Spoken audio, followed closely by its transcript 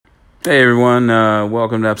Hey everyone,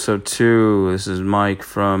 welcome to episode 2. This is Mike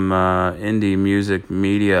from Indie Music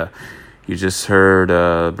Media. You just heard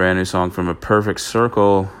a brand new song from A Perfect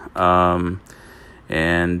Circle.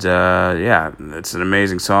 It's an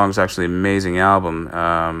amazing song. It's actually an amazing album.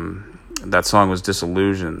 That song was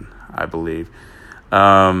Disillusion, I believe.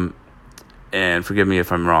 And forgive me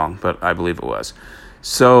if I'm wrong, but I believe it was.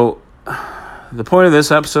 So, the point of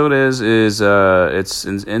this episode is it's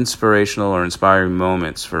inspirational or inspiring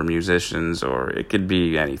moments for musicians, or it could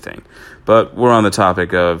be anything. But we're on the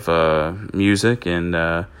topic of music,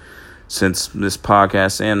 and since this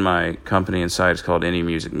podcast and my company and site is called Indie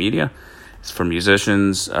Music Media, it's for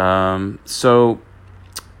musicians. So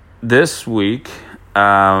this week,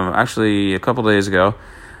 actually a couple days ago,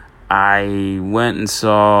 I went and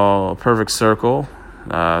saw Perfect Circle,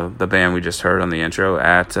 the band we just heard on the intro,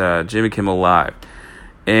 at Jimmy Kimmel Live.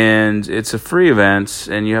 And it's a free event,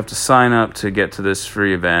 and you have to sign up to get to this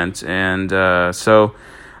free event. And so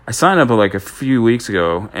I signed up like a few weeks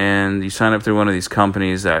ago, and you sign up through one of these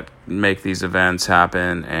companies that make these events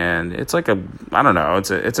happen. And it's like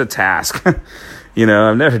it's a task. I've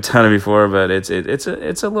never done it before, but it's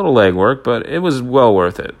a little legwork, but it was well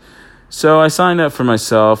worth it. So I signed up for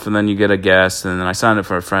myself, and then you get a guest, and then I signed up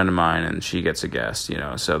for a friend of mine, and she gets a guest,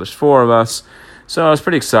 So there's 4 of us. So I was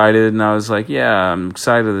pretty excited, and I was like, yeah, I'm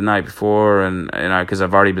excited the night before, and because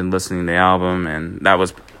I've already been listening to the album, and I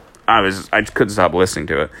couldn't stop listening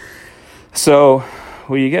to it. So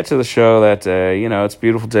you get to the show that day, it's a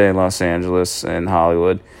beautiful day in Los Angeles and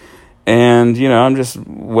Hollywood, and I'm just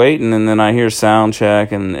waiting, and then I hear sound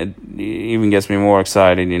check, and it even gets me more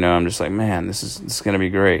excited. I'm just like, man, this is gonna be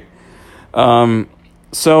great. The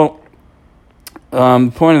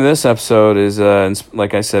point of this episode is,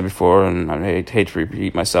 like I said before, and I hate to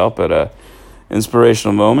repeat myself, but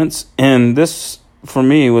inspirational moments. And this, for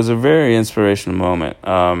me, was a very inspirational moment.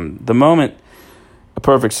 The moment A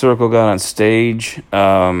Perfect Circle got on stage,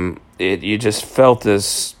 you just felt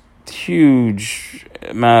this huge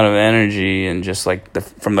amount of energy, and just like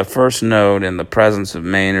from the first note, and the presence of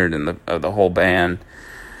Maynard and of the whole band.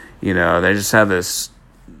 They just have this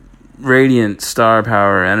radiant star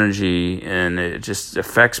power energy, and it just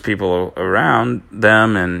affects people around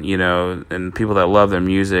them, and and people that love their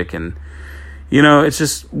music. And it's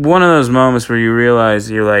just one of those moments where you realize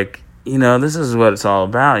you're like, this is what it's all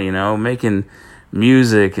about, making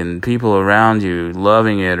music and people around you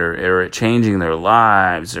loving it, or it changing their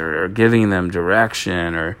lives, or giving them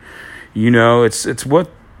direction, or it's what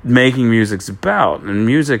making music's about. And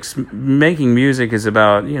making music is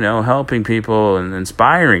about helping people and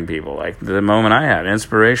inspiring people. Like the moment I had,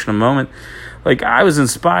 inspirational moment, like I was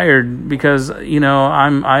inspired because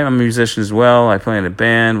I'm a musician as well. I play in a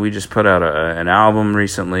band. We just put out an album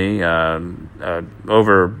recently,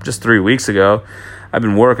 over just 3 weeks ago. I've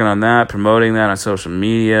been working on that, promoting that on social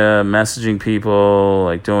media, messaging people,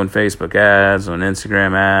 like doing Facebook ads, on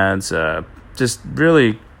Instagram ads, just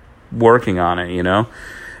really working on it,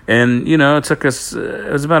 And, it took us,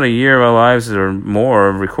 it was about a year of our lives or more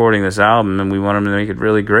of recording this album, and we wanted to make it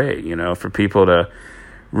really great, for people to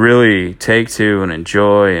really take to and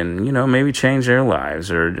enjoy, and, maybe change their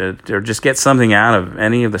lives, or just get something out of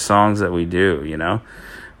any of the songs that we do,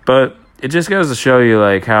 But it just goes to show you,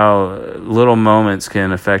 like, how little moments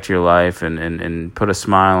can affect your life, and put a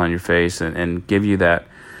smile on your face, and give you that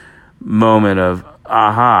moment of,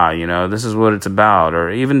 aha, this is what it's about.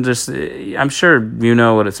 Or even just, I'm sure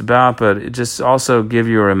what it's about, but it just also give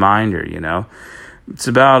you a reminder, It's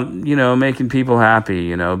about, making people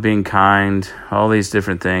happy, being kind, all these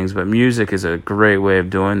different things. But music is a great way of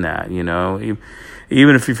doing that,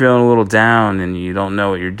 Even if you're feeling a little down and you don't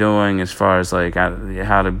know what you're doing as far as, like,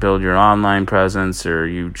 how to build your online presence, or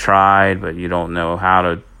you tried, but you don't know how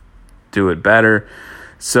to do it better.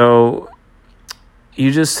 So you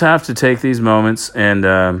just have to take these moments and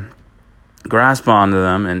grasp onto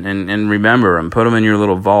them, and remember them. Put them in your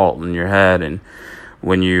little vault in your head. And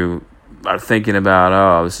when you are thinking about,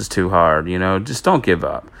 oh, this is too hard, just don't give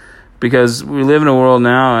up. Because we live in a world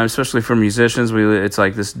now, especially for musicians, it's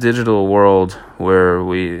like this digital world where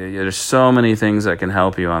there's so many things that can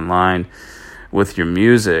help you online with your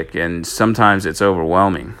music, and sometimes it's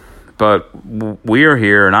overwhelming. But we are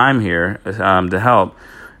here, and I'm here to help.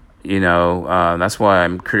 That's why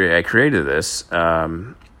I created this,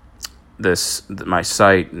 my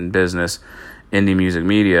site and business, Indie Music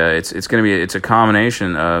Media. It's a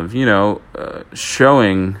combination of,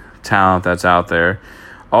 showing talent that's out there,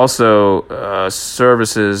 also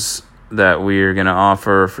services that we are going to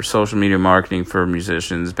offer for social media marketing for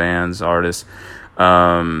musicians, bands, artists,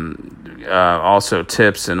 also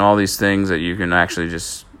tips and all these things that you can actually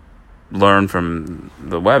just learn from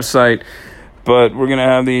the website. But we're going to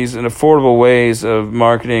have these in affordable ways of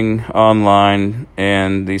marketing online,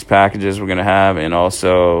 and these packages we're going to have, and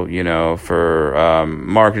also, for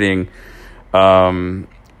marketing,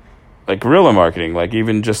 like guerrilla marketing, like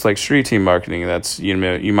even just like street team marketing. That's, you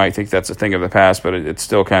might think that's a thing of the past, but it's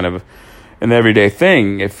still kind of an everyday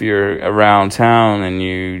thing. If you're around town and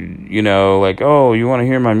like, oh, you want to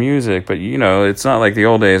hear my music, but it's not like the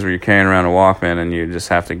old days where you're carrying around a Walkman and you just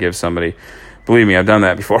have to give somebody. Believe me, I've done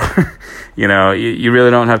that before. You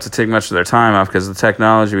really don't have to take much of their time off, because the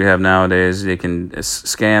technology we have nowadays, they can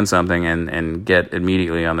scan something and get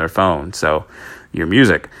immediately on their phone. So your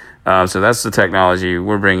music. So that's the technology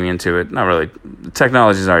we're bringing into it. Not really, the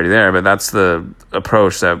technology is already there, but that's the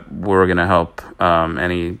approach that we're going to help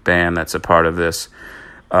any band that's a part of this,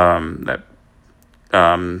 that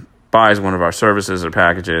buys one of our services or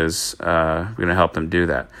packages. We're going to help them do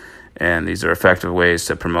that. And these are effective ways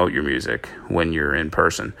to promote your music when you're in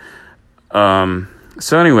person. So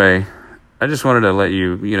anyway, I just wanted to let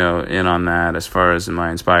you, in on that as far as my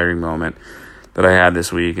inspiring moment that I had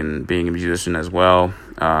this week, and being a musician as well.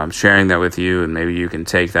 Sharing that with you, and maybe you can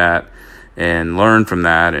take that and learn from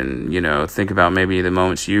that, and, think about maybe the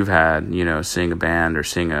moments you've had, seeing a band or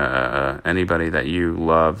seeing anybody that you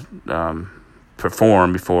love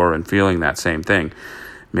perform before, and feeling that same thing.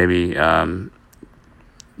 Maybe,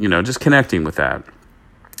 just connecting with that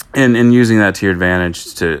and using that to your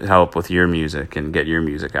advantage to help with your music and get your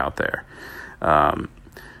music out there.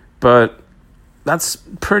 But that's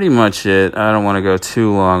pretty much it. I don't want to go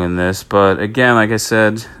too long in this, but again, like I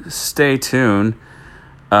said, stay tuned,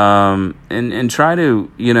 and try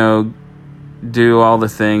to, do all the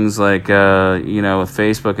things like, with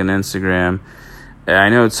Facebook and Instagram. I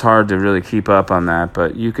know it's hard to really keep up on that,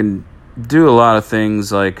 but you can do a lot of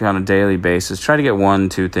things like on a daily basis. Try to get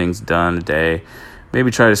 1-2 things done a day.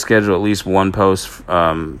 Maybe try to schedule at least one post for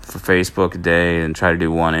Facebook a day, and try to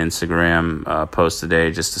do one Instagram post a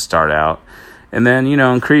day just to start out. And then,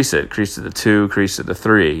 increase it to 2, increase it to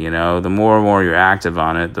 3. The more and more you're active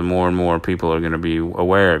on it, the more and more people are going to be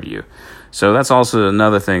aware of you. So that's also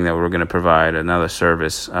another thing that we're going to provide, another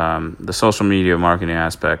service, the social media marketing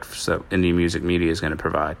aspect that Indie Music Media is going to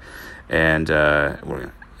provide. And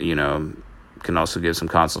we're can also give some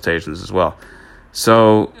consultations as well.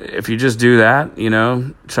 So if you just do that,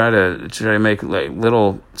 try to make like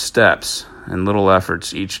little steps and little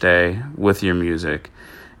efforts each day with your music,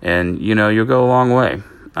 and you'll go a long way.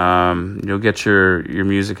 You'll get your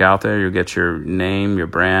music out there. You'll get your name, your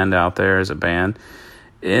brand out there as a band,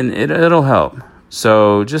 and it'll help.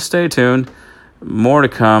 So just stay tuned. More to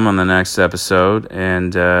come on the next episode,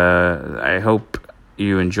 and I hope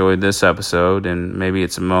you enjoyed this episode, and maybe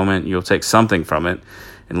it's a moment you'll take something from it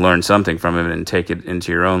and learn something from it and take it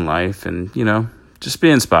into your own life, and just be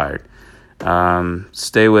inspired.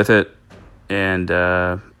 Stay with it, and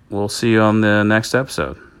we'll see you on the next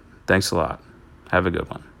episode. Thanks a lot. Have a good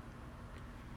one.